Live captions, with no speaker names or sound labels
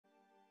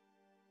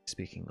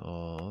Speaking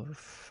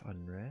of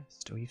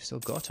unrest, oh, you've still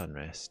got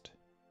unrest.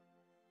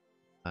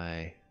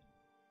 Aye.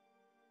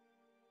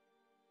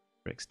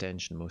 For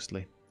extension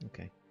mostly.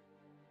 Okay.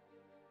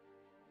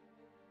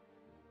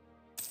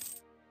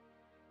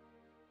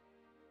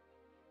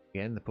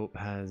 Again, the Pope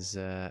has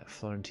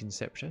Florentine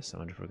separatists. I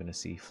wonder if we're going to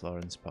see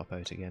Florence pop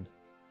out again.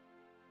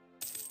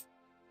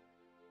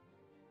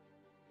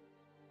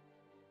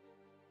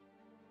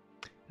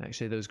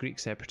 Actually, those Greek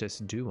separatists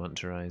do want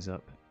to rise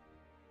up.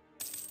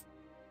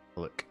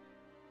 Look.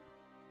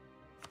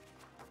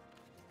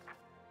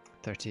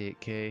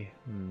 38k.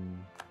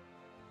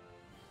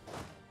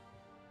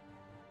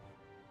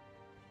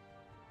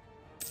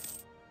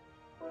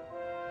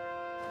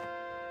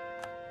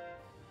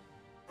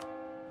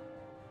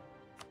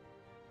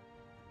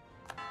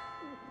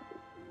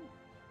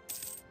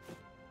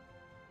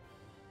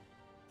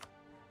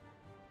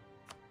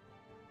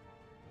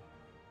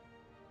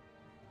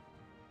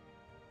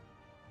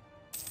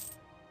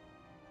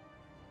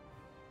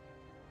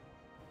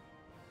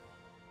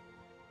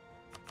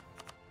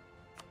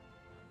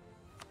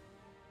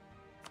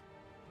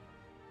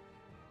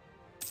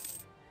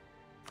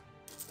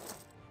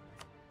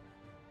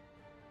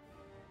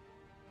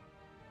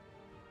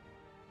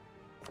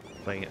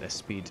 Playing at this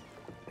speed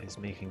is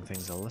making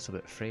things a little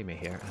bit framey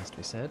here, it has to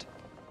be said.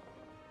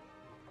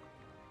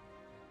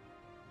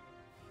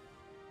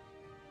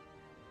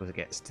 When it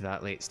gets to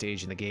that late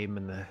stage in the game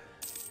and the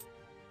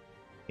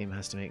game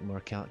has to make more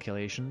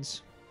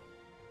calculations.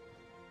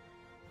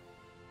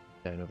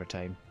 Down over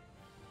time.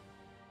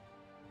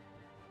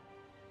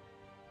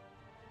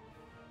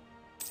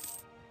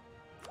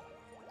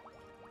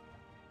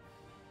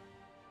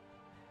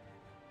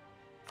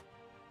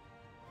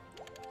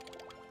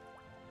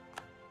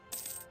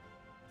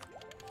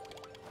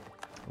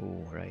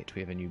 Oh, right,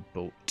 we have a new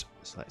boat,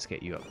 so let's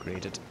get you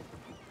upgraded.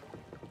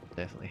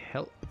 Definitely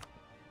help.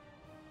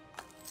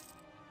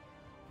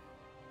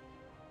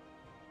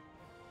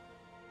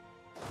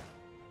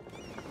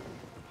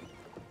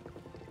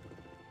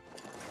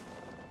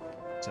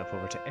 Yourself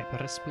over to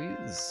Epirus,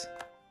 please.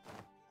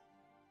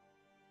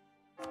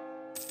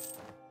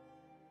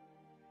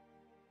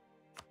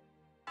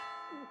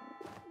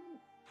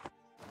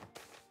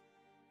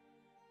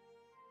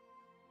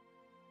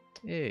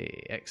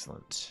 Hey,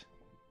 excellent.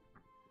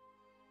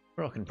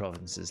 Moroccan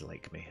provinces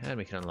like me, and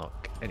we can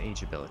unlock an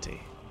age ability.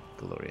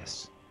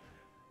 Glorious.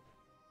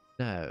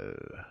 Now,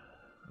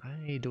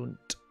 I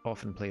don't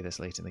often play this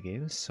late in the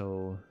game,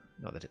 so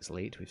not that it's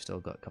late, we've still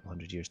got a couple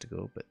hundred years to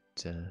go, but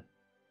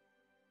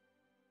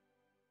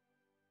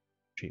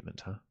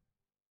treatment, huh?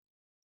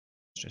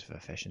 Administrative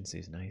efficiency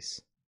is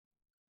nice.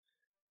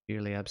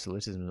 Yearly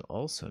absolutism is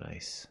also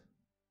nice.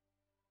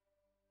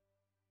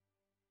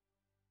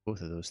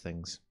 Both of those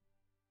things.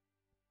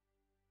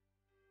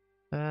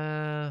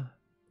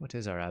 What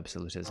is our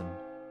absolutism?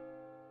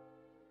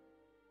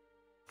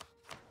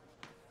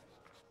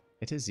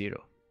 It is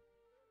 0.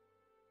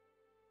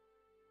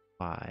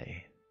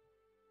 Why?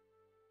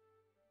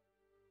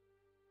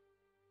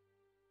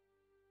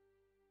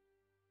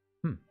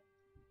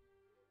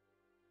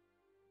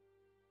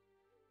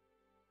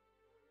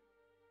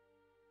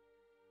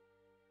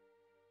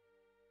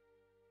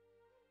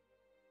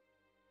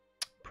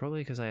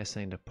 Probably because I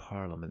assigned a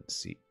parliament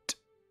seat.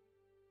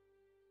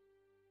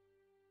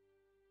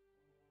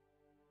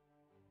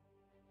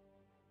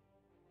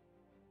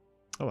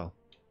 Oh well.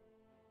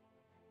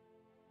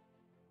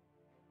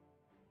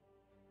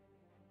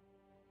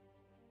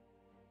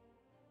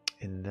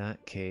 In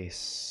that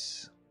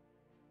case,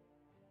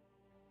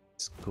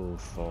 let's go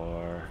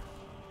for...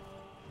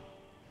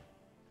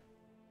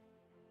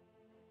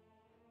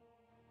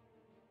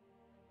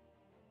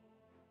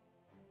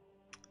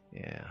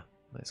 Yeah,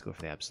 let's go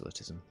for the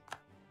absolutism.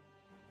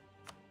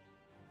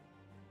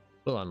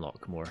 We'll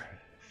unlock more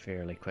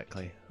fairly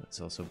quickly.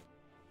 Let's also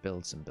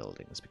build some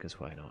buildings, because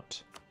why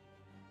not?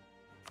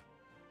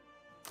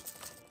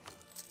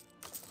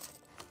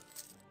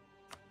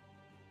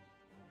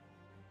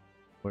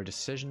 More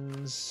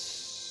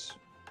decisions.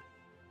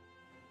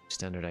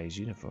 Standardized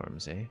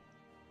uniforms, eh?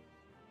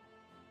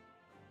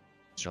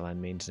 Extra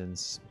land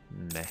maintenance,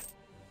 meh.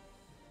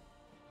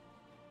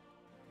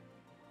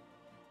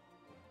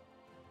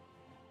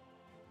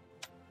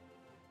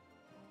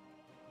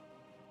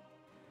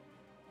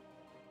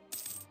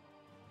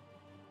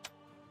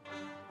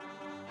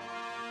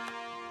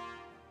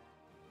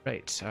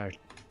 Right, our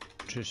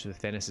truce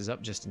with Venice is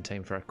up just in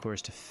time for our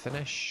course to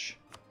finish.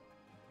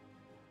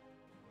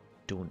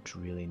 Don't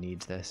really need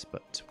this,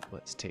 but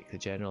let's take the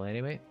general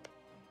anyway.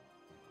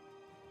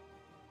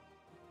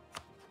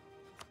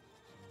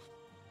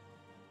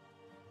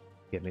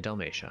 Give me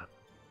Dalmatia.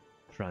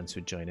 France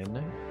would join in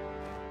now.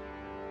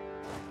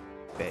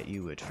 Bet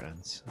you would,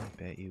 France. I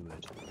bet you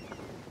would.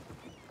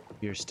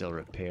 You're still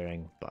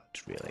repairing,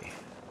 but really,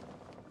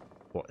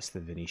 what's the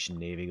Venetian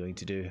navy going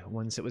to do?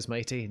 Once it was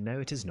mighty, now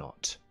it is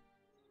not.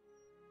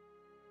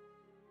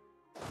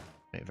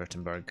 Right,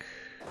 Württemberg.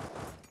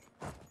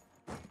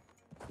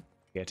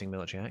 Getting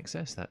military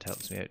access, that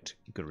helps me out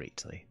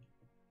greatly.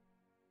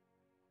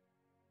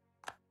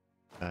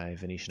 my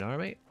Venetian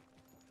army.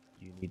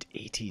 You need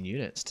 18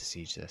 units to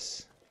siege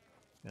this.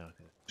 Oh,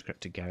 okay.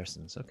 Scripted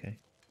garrisons, okay.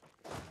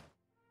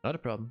 Not a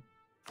problem.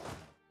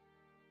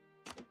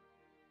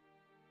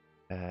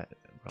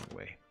 Wrong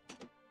way.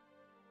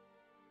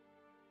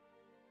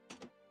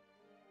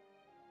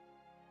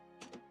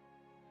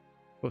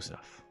 Close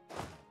enough.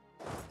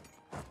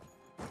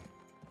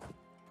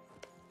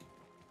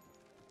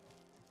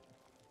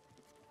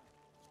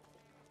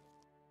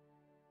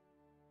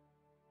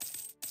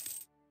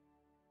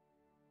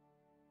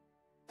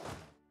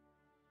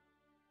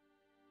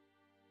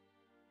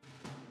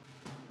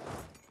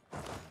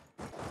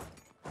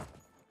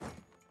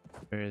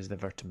 Where is the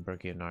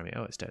Württembergian army?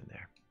 Oh, it's down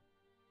there.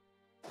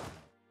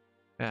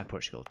 Ah,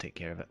 Portugal will take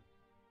care of it.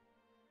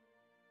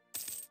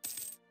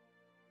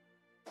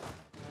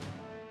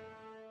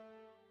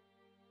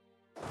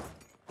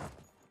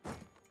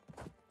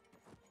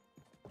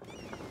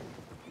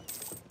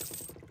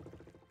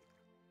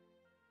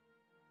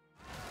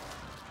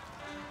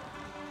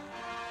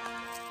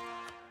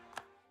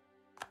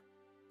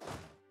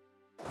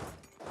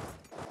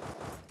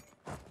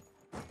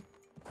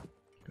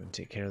 Go and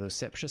take care of those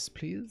separatists,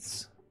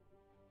 please.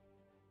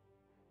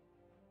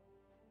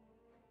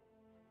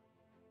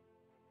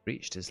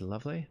 Reached is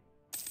lovely.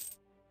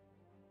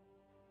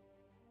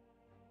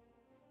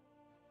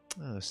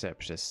 Oh, the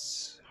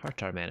separatists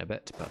hurt our men a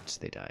bit, but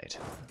they died.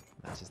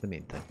 That is the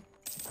main thing.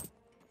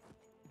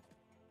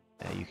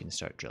 You can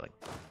start drilling.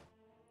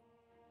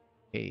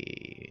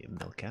 Hey,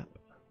 mill cap.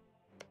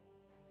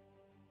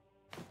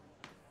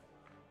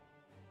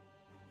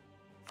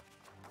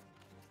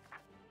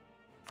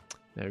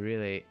 Now,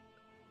 really,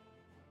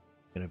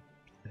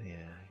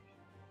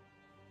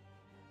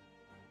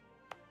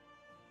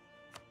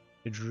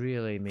 It'd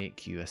really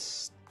make you a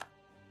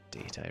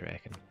state, I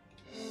reckon.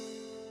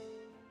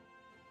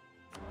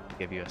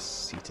 Give you a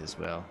seat as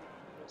well.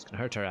 It's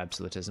gonna hurt our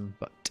absolutism,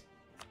 but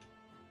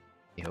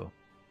yo.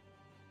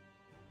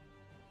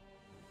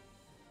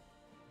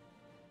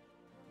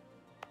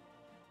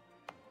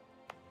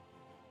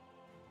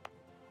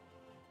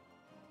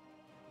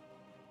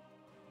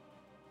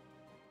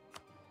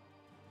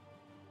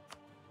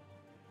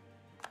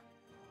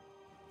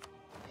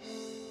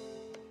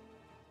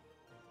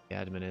 The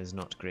admin is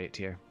not great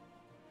here.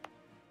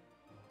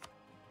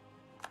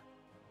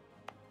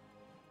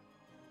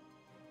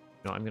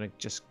 No, I'm gonna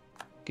just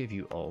give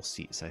you all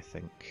seats, I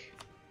think.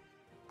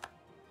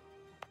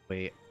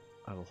 Wait,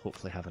 I will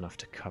hopefully have enough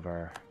to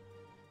cover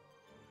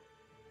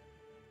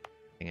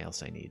anything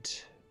else I need.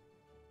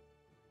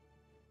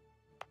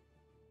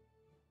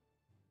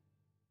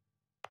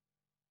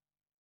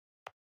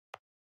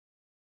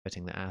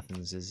 Betting that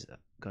Athens has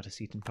got a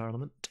seat in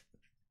Parliament.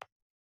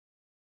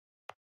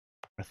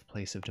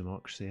 Birthplace of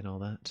democracy and all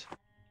that.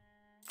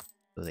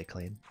 So they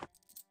claim.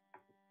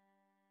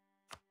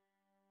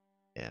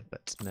 Yeah,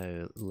 but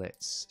now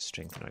let's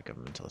strengthen our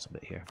government a little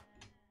bit here.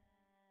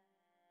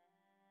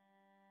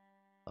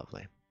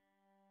 Lovely.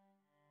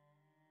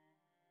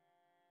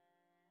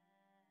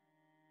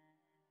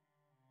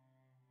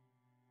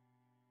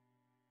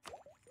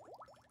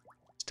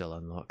 Still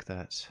unlock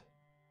that.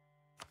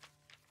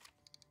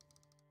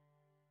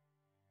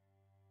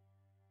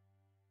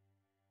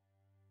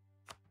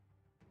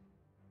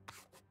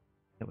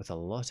 With a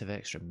lot of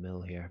extra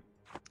mill here.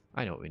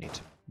 I know what we need.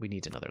 We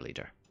need another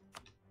leader.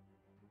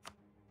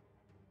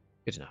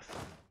 Good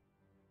enough.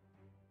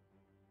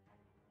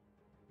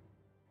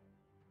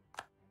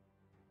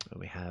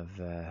 We have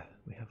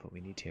what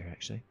we need here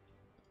actually.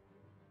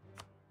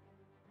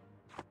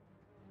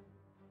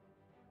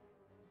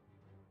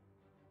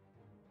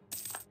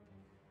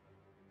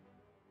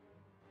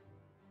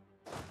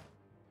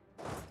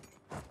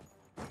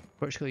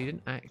 Portugal, you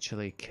didn't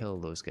actually kill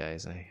those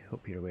guys. I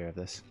hope you're aware of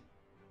this.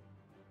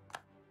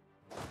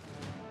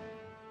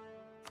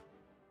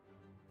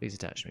 Please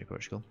attach to me,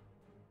 Portugal.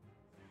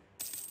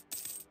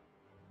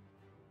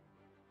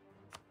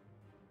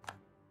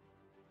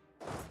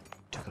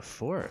 Took a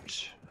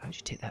fort. How'd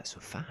you take that so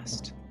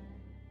fast?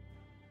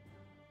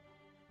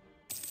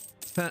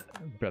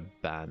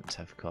 Brabant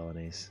have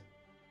colonies.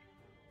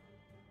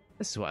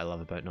 This is what I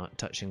love about not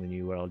touching the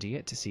New World. You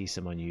get to see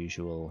some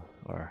unusual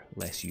or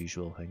less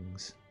usual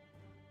things.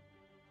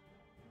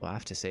 Well, I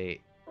have to say,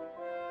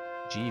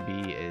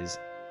 GB is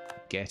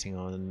getting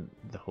on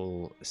the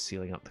whole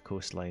sealing up the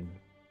coastline.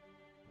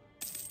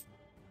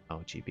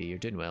 Oh, GB, you're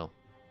doing well.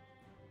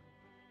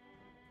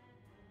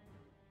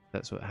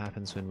 That's what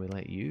happens when we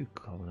let you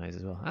colonize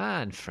as well.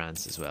 Ah, and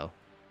France as well.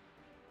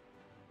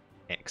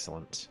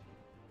 Excellent.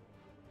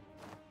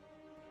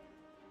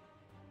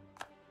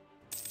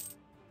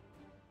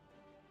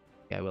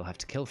 Yeah, we'll have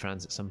to kill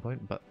France at some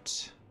point,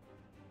 but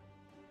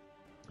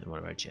one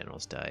of our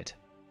generals died.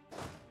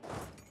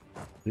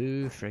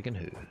 Who friggin'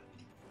 who?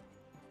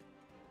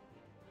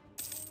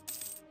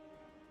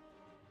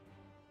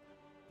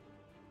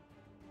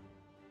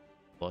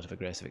 A lot of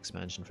aggressive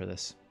expansion for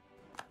this.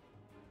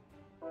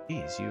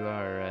 Jeez, you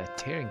are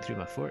tearing through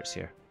my forts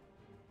here.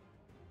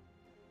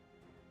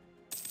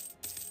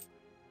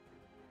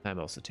 I'm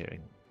also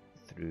tearing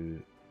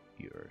through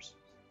yours.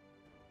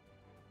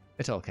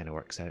 It all kind of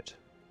works out.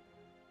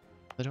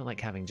 I don't like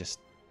having just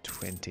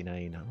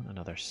 29. I want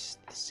another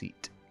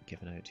seat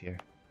given out here.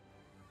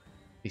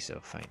 Be so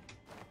fine.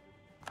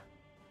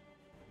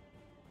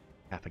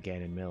 Cap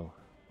again in mill.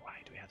 Why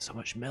do we have so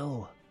much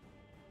mill?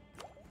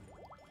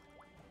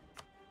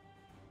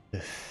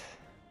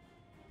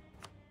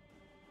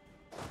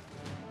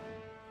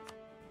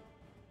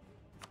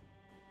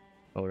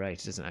 Oh right,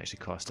 it doesn't actually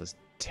cost us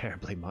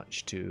terribly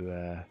much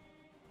to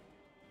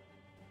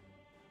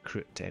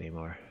recruit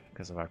anymore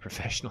because of our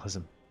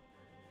professionalism.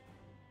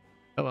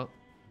 Oh well.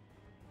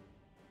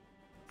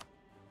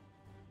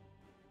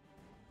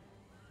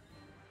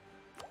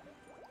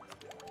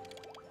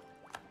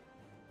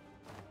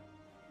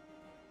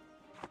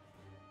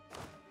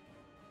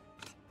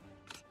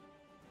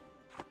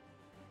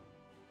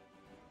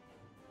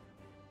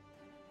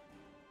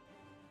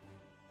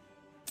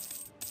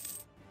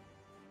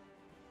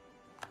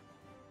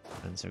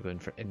 And so we're going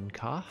for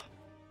Inca.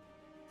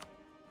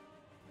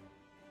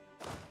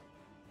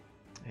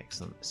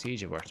 Excellent.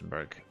 Siege of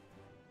Württemberg.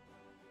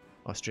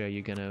 Austria, are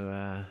you going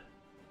to...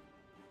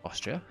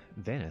 Austria?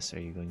 Venice, are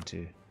you going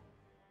to...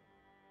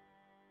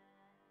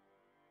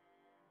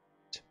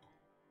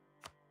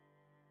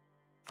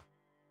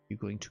 You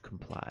going to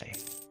comply?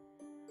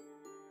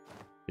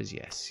 Is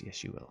yes.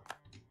 Yes, you will.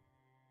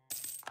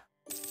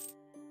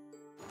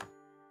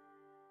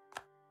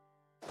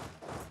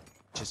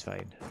 Which is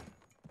fine.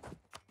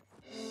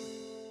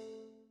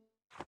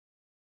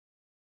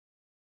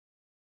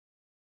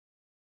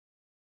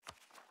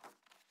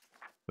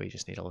 We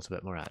just need a little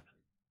bit more admin.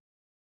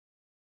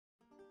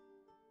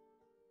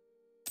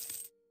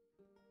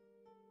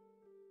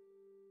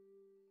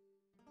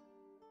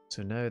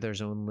 So now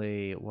there's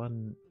only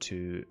 1,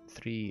 2,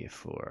 3,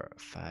 4,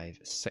 5,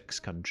 6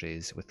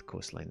 countries with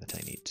coastline that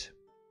I need.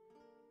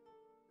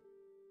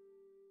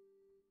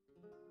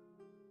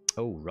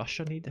 Oh,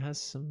 Russia has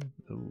some.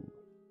 Oh.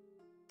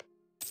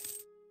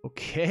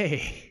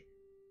 Okay.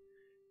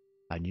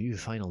 A new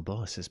final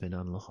boss has been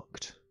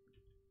unlocked.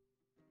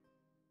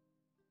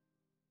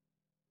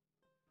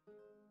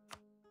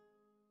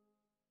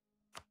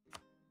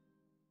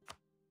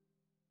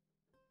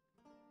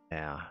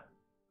 Yeah.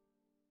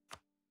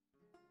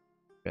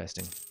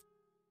 Interesting.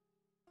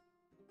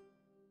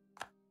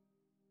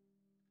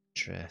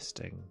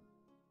 Interesting.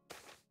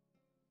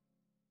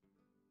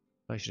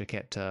 I should have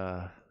kept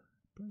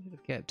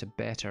a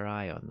better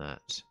eye on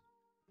that.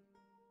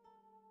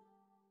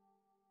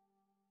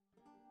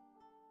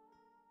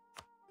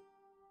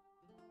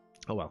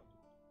 Oh well.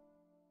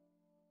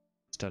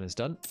 What's done is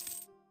done.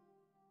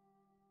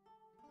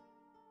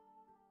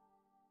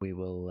 We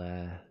will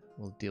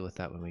we'll deal with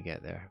that when we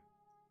get there.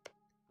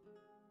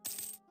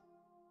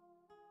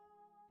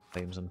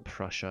 Claims on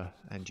Prussia,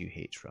 and you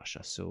hate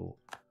Russia, so...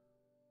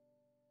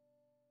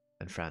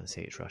 And France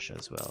hates Russia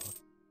as well.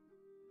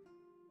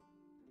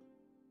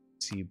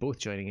 See you both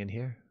joining in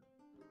here.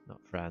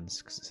 Not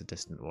France, because it's a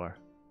distant war.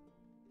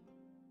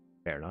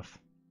 Fair enough.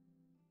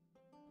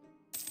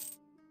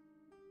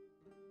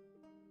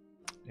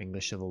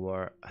 English Civil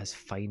War has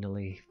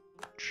finally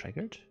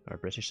triggered, or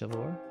British Civil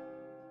War.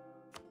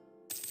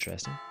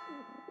 Interesting.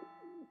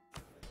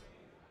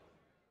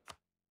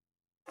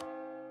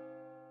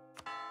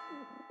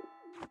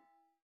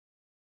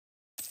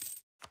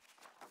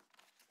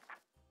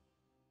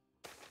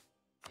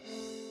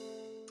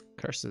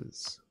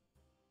 Curses.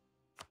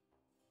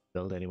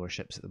 Build any more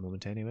ships at the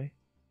moment anyway.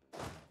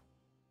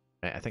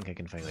 Right, I think I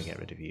can finally get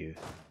rid of you.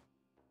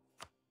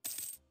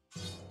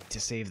 To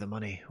save the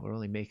money. We're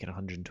only making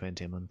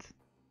 120 a month.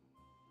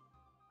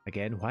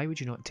 Again, why would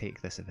you not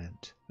take this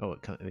event? Oh,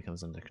 it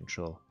becomes under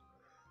control.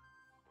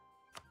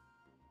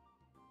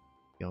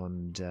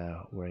 Beyond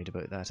worried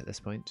about that at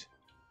this point.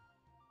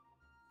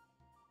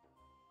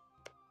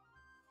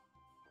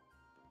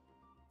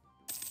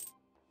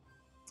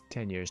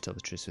 "10 years till the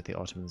truce with the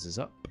Ottomans is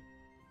up.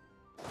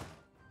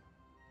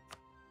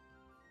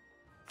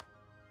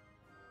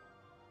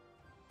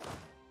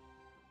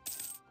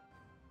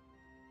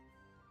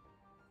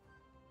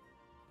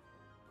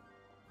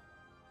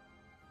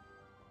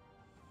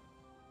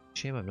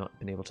 Shame I've not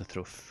been able to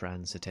throw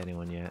France at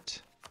anyone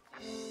yet.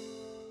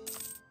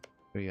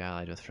 Who are you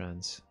allied with,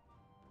 France?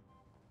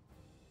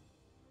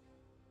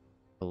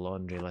 A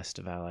laundry list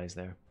of allies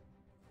there.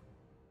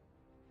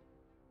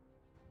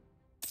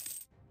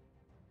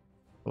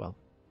 Well,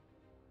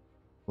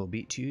 we'll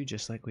beat you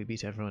just like we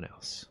beat everyone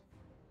else.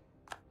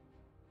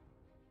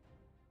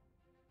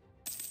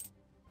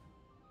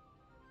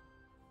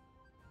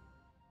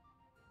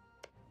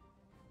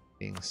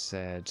 Being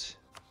said,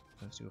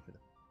 let's go for the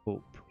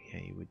Pope. Yeah,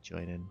 you would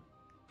join in.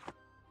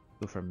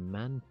 Go for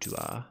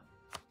Mantua.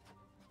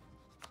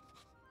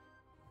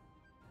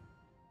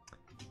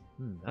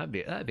 That'd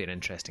be an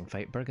interesting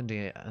fight.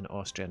 Burgundy and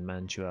Austria and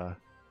Mantua.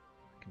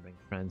 I can bring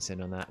France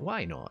in on that.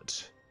 Why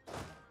not?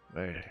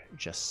 We're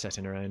just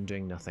sitting around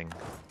doing nothing.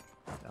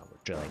 Well, we're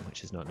drilling,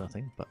 which is not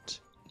nothing, but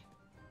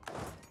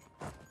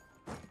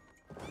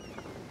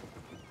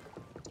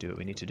do what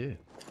we need to do.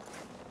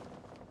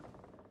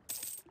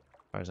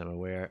 far as I'm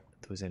aware,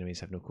 those enemies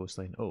have no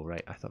coastline. Oh,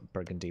 right, I thought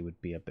Burgundy would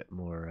be a bit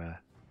more,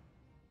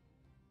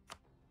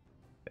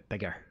 bit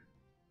bigger.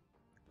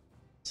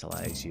 This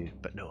allows you,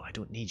 but no, I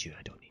don't need you,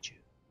 I don't need you.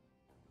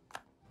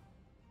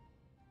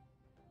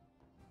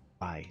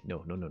 Bye.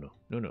 No, no, no, no,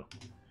 no, no.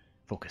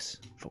 Focus,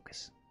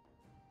 focus.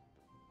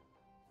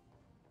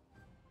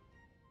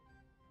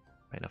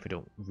 Right, enough, we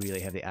don't really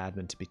have the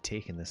admin to be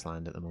taking this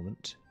land at the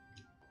moment.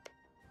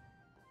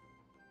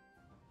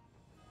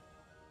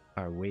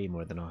 Are way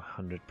more than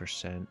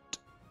 100%.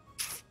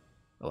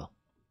 Oh well.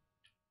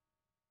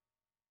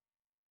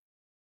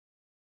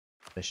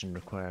 Mission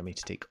require me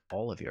to take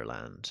all of your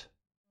land.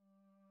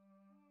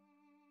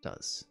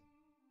 Does.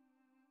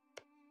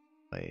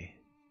 By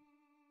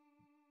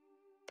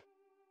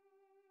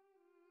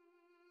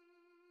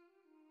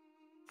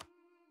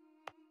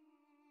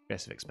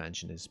aggressive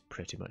expansion is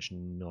pretty much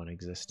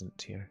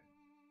non-existent here.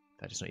 In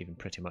fact, it's not even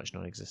pretty much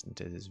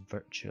non-existent, it is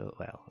virtual.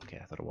 Well, okay,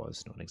 I thought it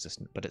was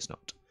non-existent, but it's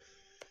not.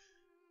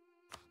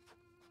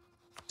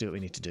 Do what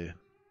we need to do.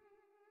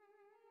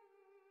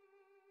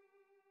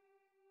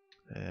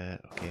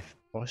 Okay, if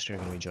Austria are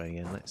going to be joining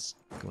in, let's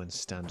go and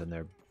stand on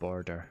their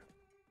border.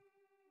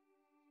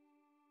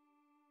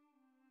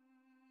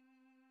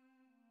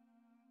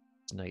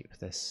 Snipe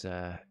this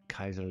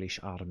Kaiserliche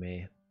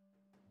Armee.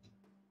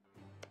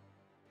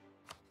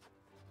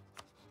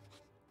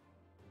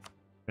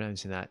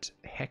 Pronouncing that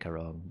hecka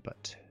wrong,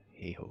 but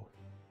hey ho.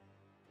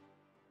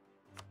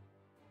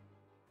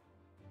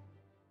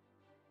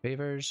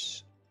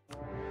 Favors.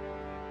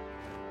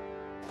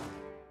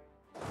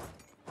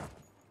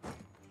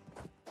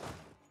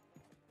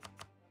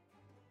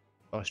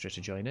 Austria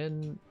to join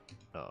in.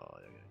 Oh,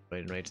 they're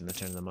going right in the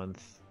turn of the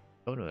month.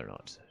 Oh no, they're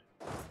not.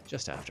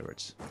 Just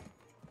afterwards.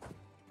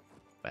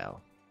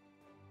 Well.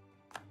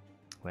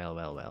 Well,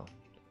 well, well.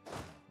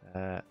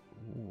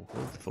 Ooh,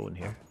 hold the phone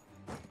here.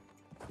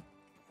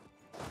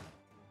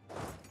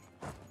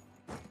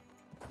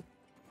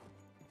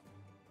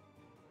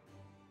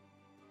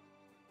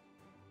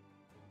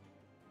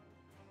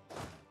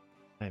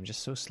 I'm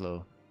just so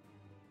slow.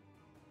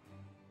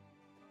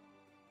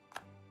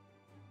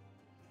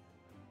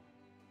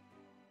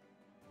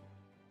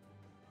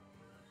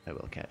 I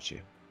will catch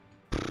you.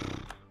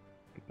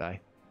 Goodbye.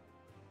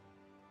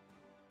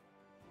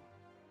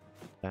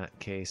 In that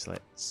case,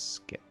 let's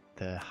get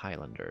the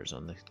Highlanders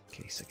on the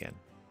case again.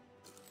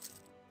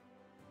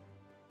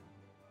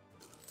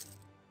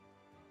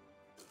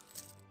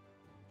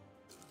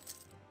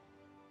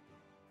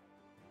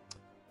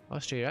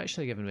 Austria, you're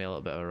actually giving me a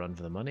little bit of a run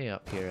for the money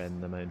up here in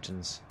the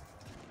mountains.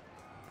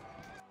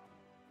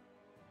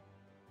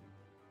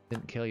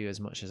 Didn't kill you as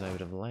much as I would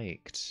have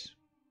liked.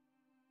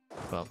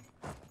 Well.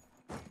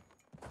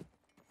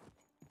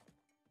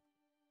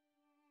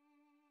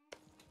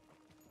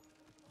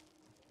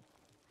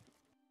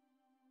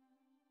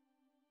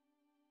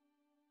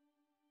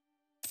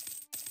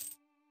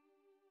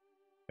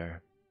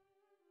 Sure.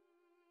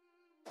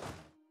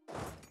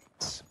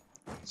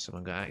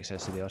 Someone got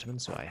access to the Ottoman,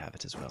 so I have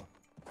it as well.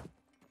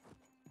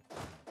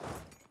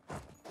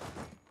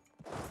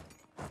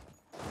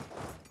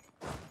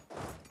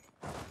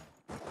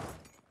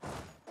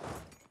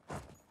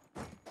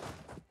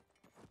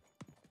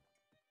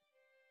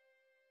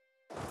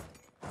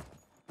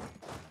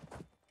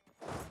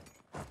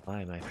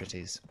 Hi, my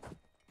pretties.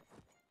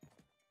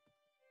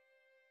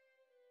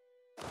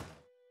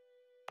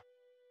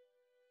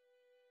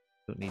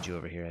 Don't need you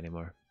over here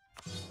anymore.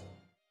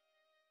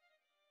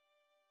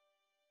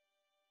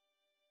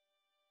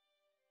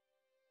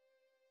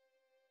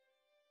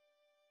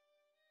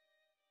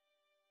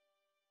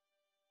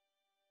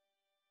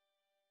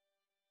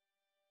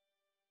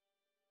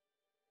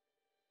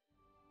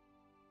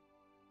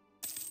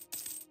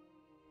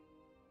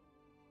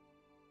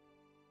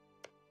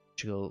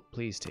 Portugal,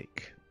 please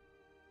take.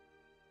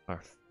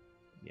 Or,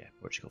 yeah,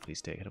 Portugal,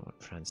 please take. I don't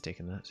want France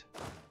taking that.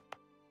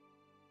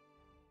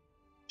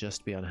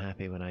 Just be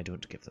unhappy when I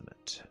don't give them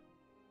it.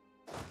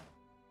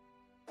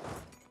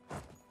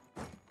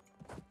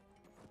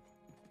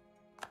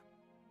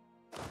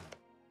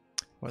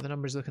 What are the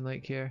numbers looking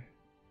like here?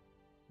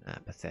 Ah,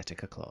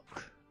 pathetic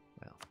o'clock.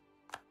 Well,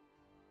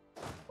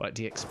 what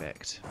do you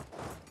expect?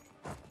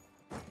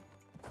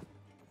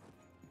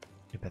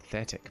 You're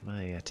pathetic.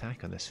 My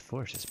attack on this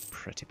fort is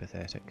pretty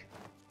pathetic.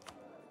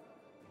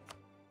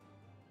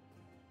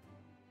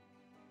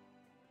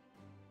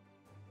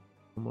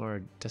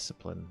 More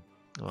discipline.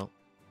 Well,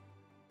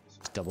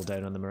 let's double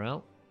down on the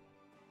morale.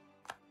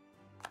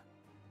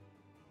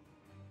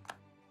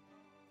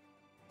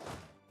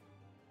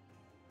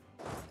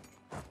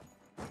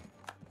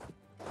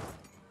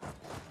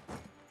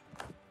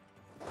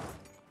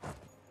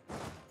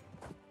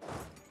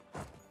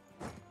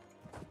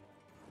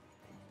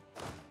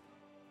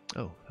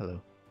 Oh,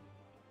 hello.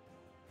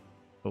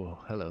 Oh,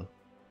 hello.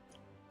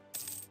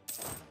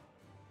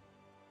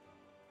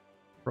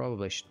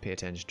 Probably should pay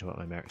attention to what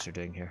my mercs are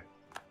doing here,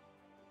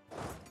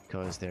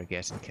 because they're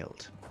getting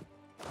killed.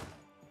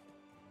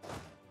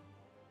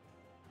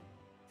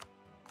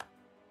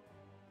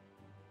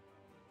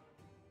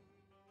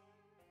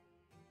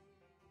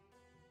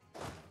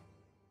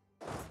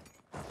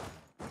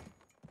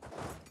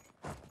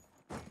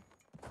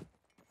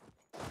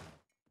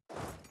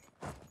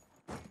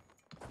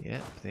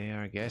 Yep, they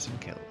are getting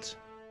killed.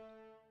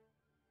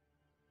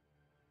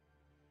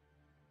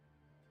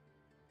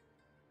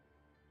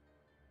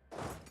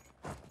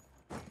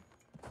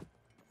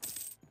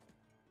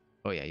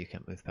 Oh yeah, you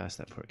can't move past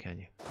that port, can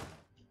you?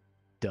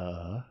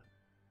 Duh.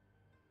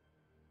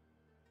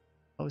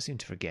 Always seem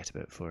to forget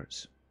about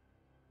forts.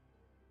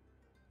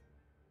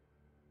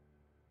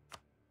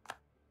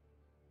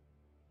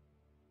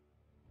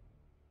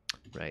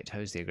 Right,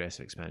 how's the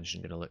aggressive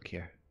expansion going to look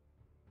here?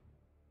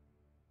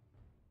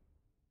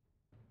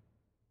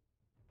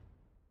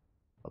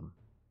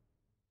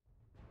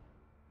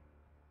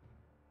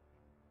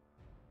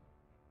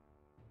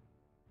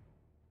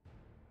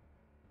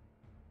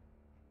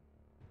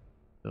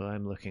 So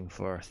I'm looking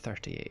for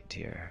 38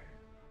 here.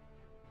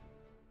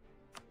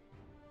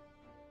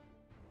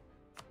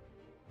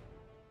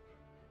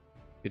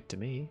 Good to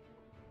me.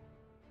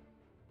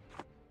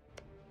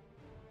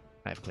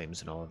 I have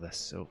claims on all of this,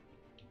 so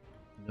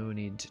no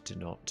need to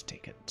not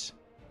take it.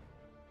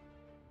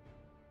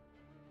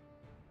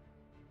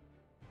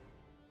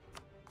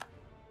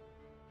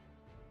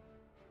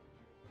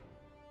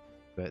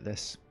 About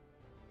this.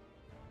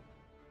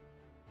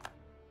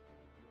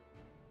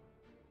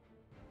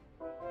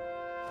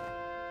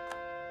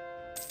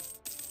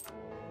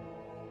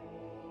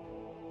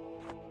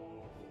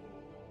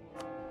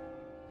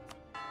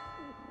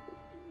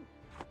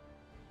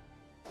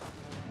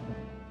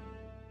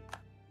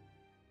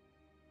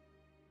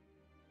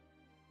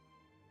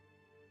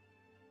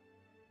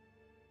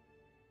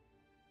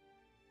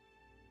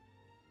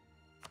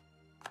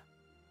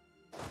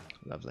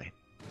 Lovely.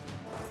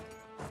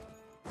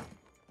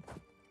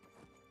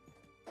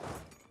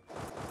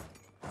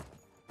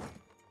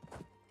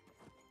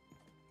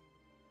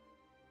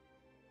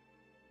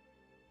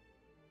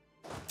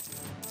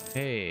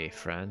 Hey,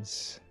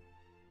 France.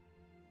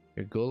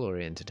 You're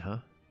goal-oriented, huh?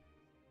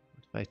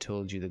 What if I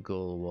told you the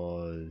goal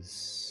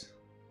was...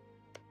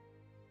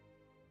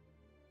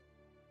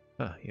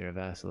 Huh, you're a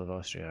vassal of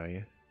Austria, are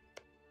you?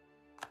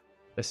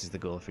 This is the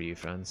goal for you,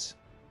 France.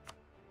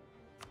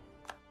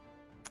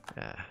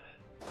 Ah.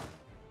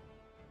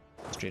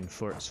 Austrian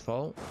forts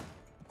fall.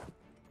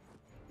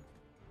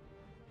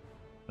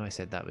 I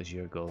said that was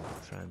your goal,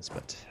 France,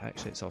 but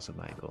actually it's also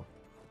my goal.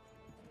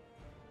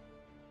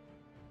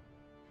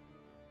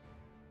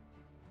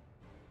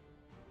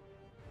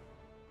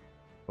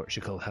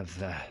 Portugal have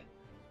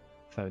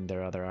found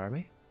their other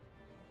army.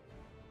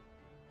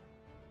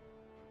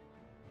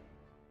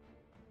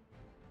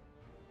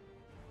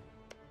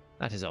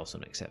 That is also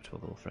an acceptable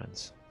goal,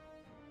 France.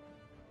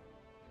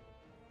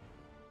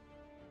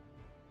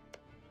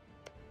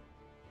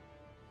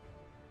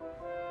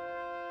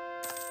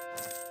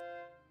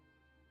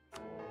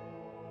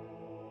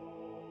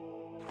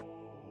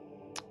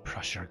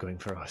 Prussia are going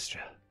for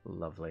Austria.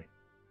 Lovely.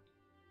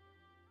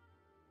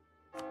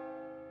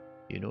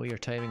 You know your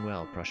timing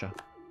well, Prussia.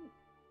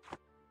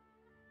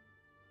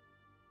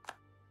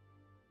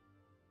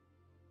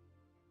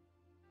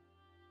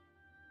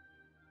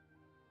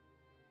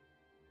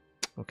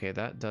 Okay,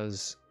 that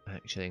does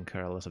actually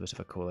incur a little bit of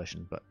a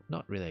coalition, but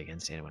not really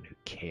against anyone who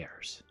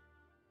cares.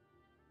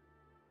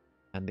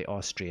 And the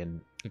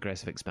Austrian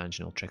aggressive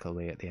expansion will trickle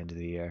away at the end of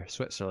the year.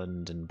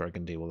 Switzerland and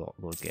Burgundy will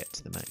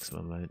get the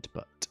maximum amount,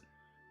 but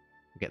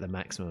get the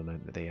maximum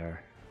amount that they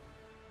are.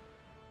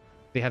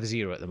 They have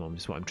 0 at the moment,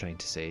 is what I'm trying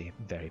to say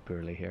very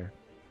poorly here.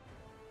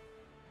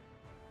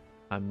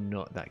 I'm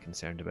not that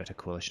concerned about a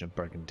coalition of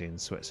Burgundy and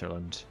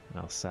Switzerland and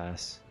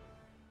Alsace.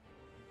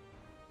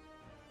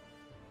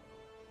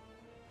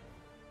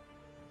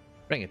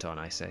 Bring it on,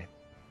 I say.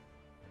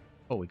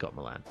 Oh, we got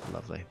Milan.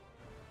 Lovely.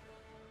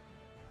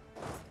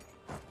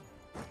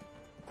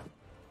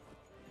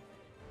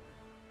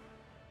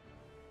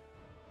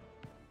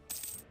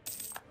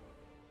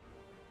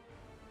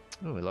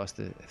 Oh, we lost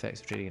the effects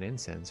of trading in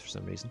incense for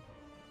some reason.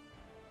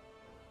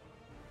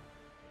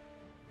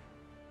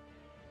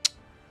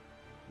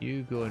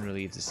 You go and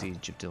relieve the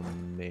siege of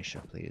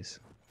Dalmatia, please.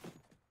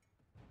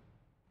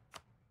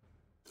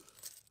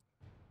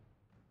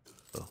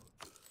 Oh.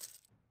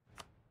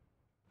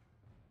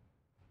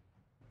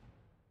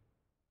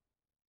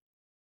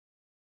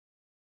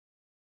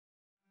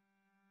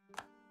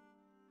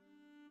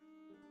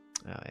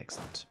 Oh,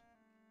 excellent.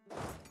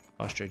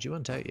 Austria, do you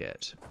want out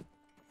yet?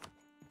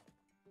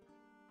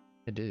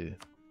 I do.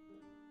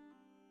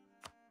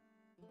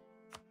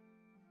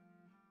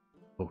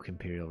 Oak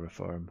Imperial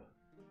Reform.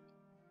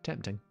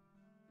 Tempting.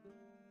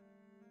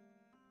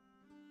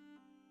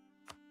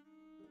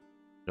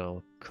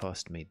 It'll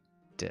cost me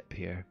dip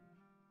here.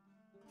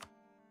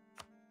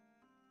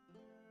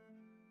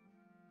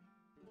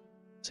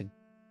 It's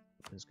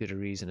as good a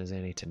reason as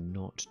any to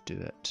not do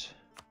it.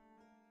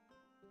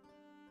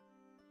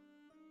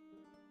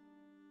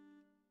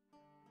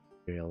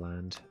 Imperial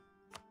land.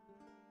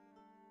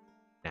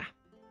 Nah.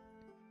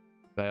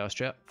 By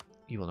Austria,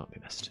 you will not be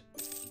missed.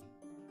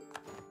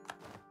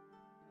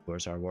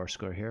 Where's our war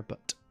score here?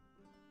 But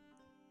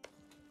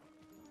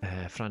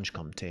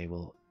Franche-Comté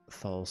will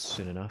fall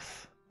soon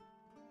enough.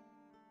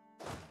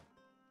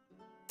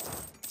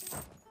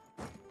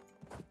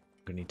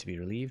 longer need to be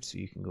relieved, so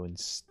you can go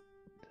and...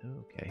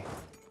 Okay.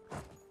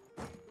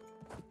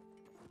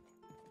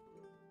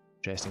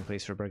 Interesting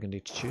place for Burgundy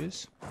to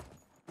choose.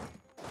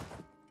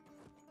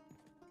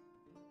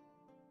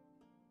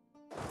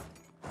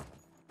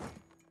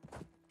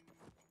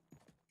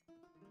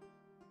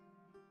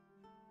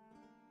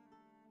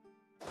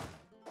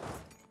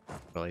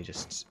 Probably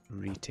just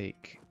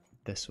retake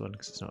this one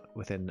because it's not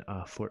within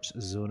a fort's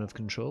zone of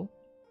control.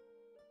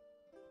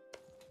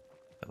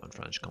 Come on,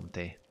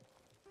 Franche-Comté.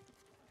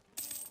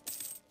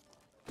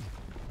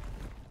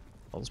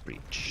 All's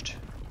breached.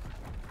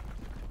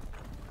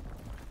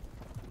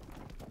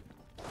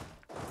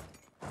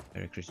 I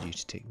recruited you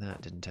to take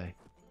that, didn't I?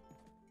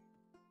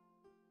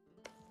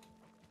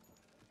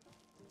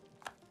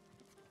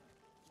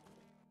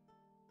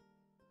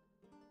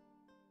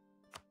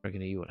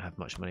 Burgundy, you won't have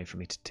much money for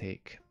me to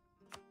take.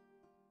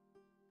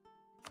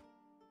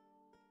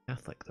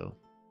 Catholic, though.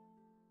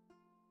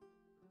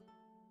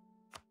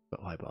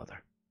 But why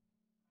bother?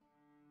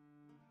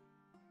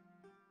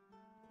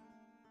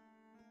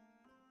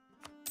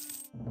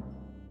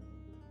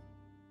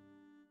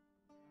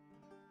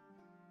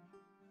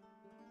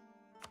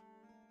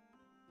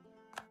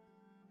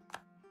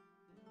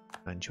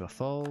 Mantua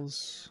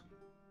Falls.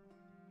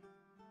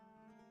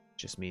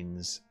 Just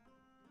means...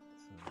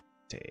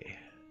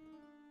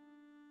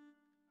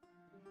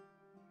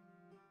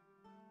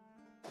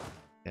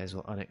 May as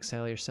well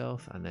unexcel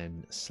yourself and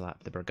then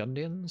slap the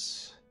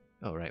Burgundians.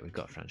 Oh right, we've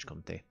got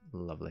Franche-Comté.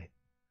 Lovely.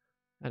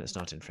 And it's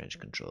not in French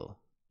control.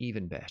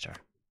 Even better.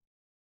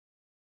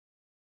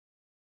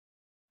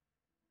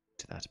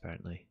 To that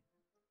apparently.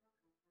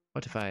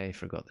 What if I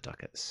forgot the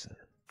ducats?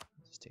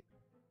 Let's take...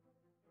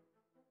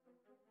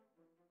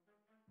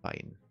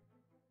 Fine.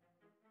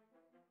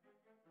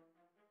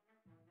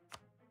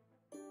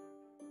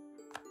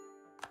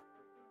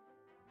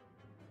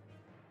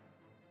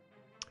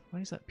 Why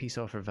is that peace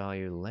offer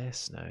value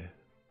less now?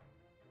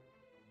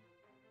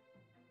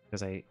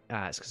 Because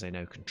it's because I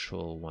now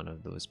control one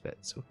of those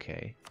bits.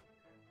 Okay.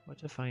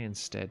 What if I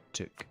instead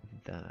took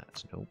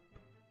that? Nope.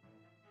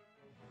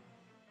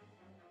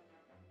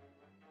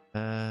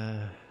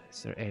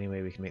 Is there any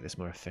way we can make this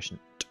more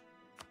efficient?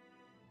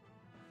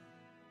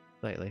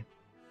 Slightly.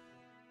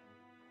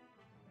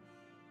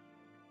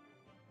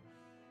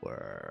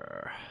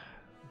 Where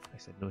I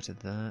said no to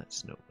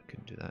that. Nope, I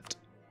couldn't do that.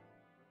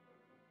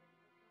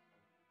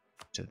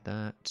 To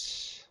that.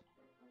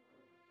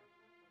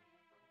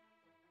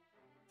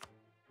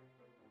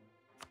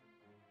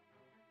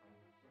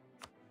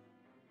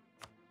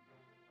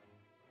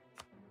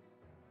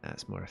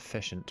 That's more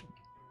efficient.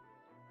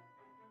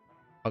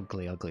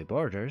 Ugly, ugly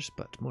borders,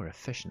 but more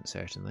efficient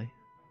certainly.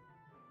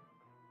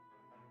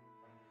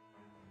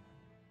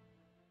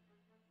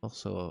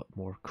 Also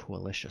more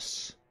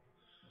coalitious.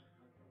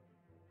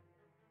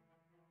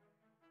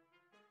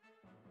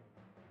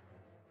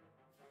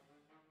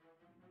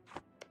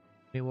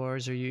 How many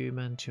wars are you,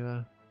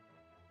 Mantua?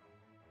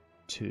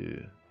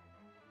 2.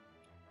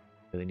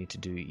 Really need to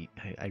do.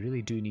 I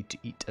really do need to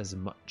eat as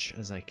much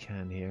as I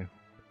can here.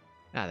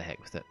 Ah, the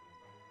heck with it.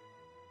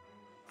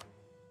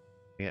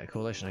 I get a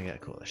coalition, I get a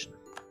coalition.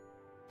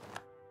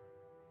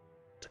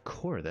 To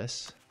core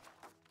this.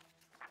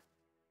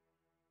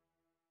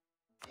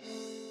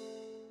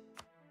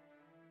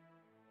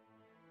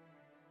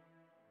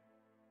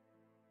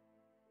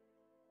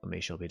 May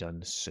shall be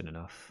done soon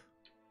enough.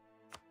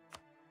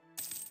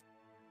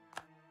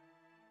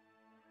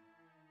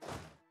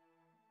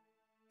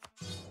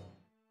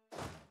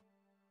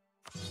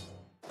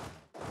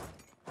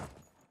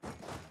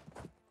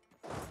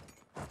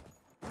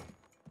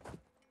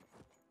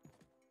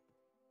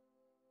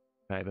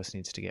 Priebus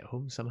needs to get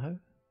home somehow.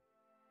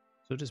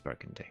 So does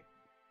Burgundy.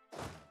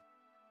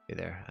 Stay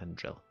there and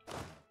drill.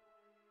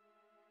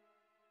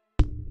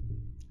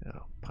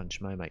 Oh,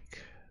 punch my mic.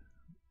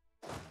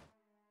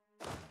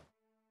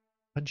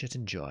 Punch it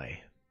in joy.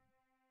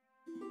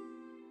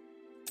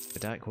 The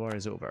Dak War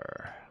is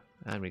over.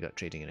 And we got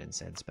trading and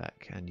incense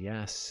back. And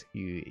yes,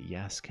 you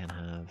can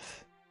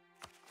have...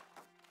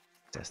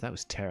 Yes, that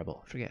was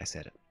terrible. Forget I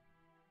said it.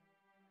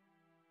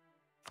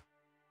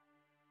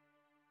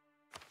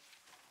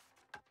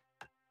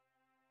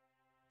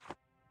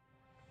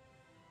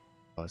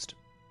 Paused.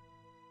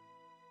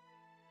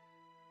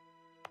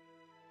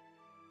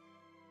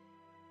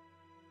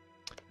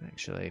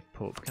 Actually,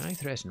 Pope, can I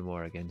threaten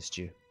war against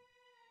you?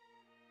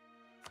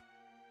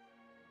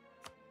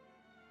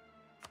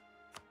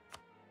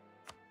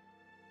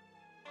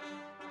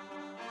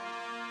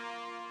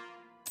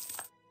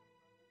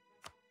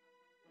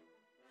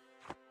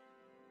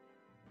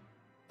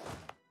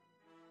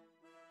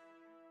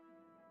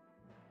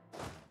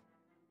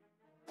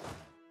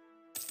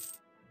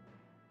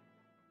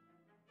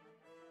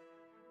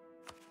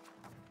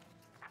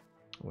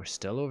 We're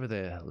still over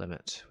the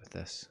limit with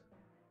this.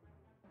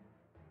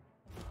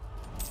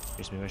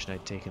 Here's me wishing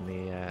I'd taken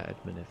the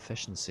admin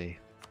efficiency.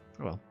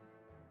 Oh well.